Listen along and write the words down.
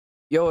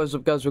Yo, what's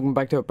up guys, welcome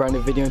back to a brand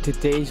new video. In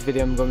today's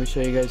video I'm going to show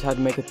you guys how to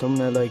make a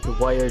thumbnail like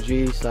YourRage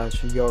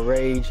 /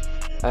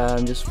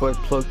 YourRage. Just for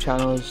plug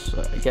channels.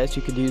 I guess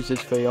you could use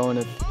this for your own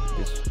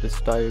if this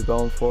style you're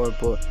going for,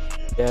 but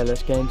yeah,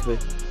 let's get into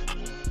it.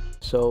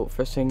 So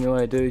first thing you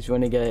want to do is you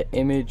want to get an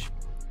image,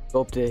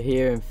 go up to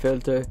here and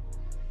filter,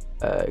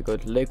 go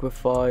to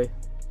liquify.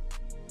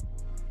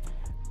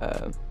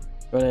 You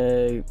want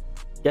to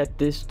get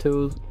this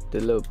tool,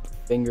 the little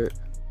finger,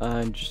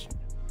 and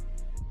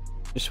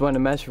just want to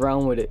mess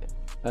around with it,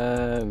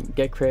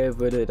 get creative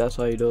with it. That's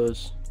all he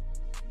does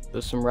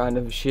some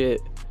random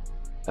shit.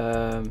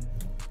 Gonna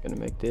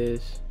make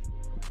this.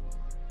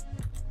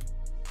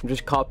 I'm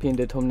just copying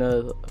the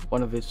thumbnail,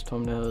 one of his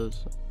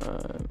thumbnails,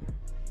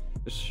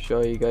 just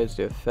show you guys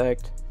the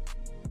effect.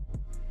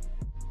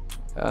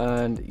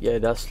 And yeah,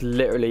 that's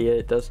literally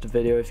it. That's the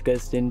video. If you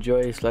guys did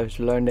enjoy, /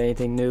 learned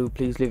anything new,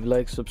 please leave a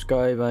like,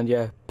 subscribe, and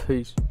yeah,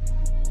 peace.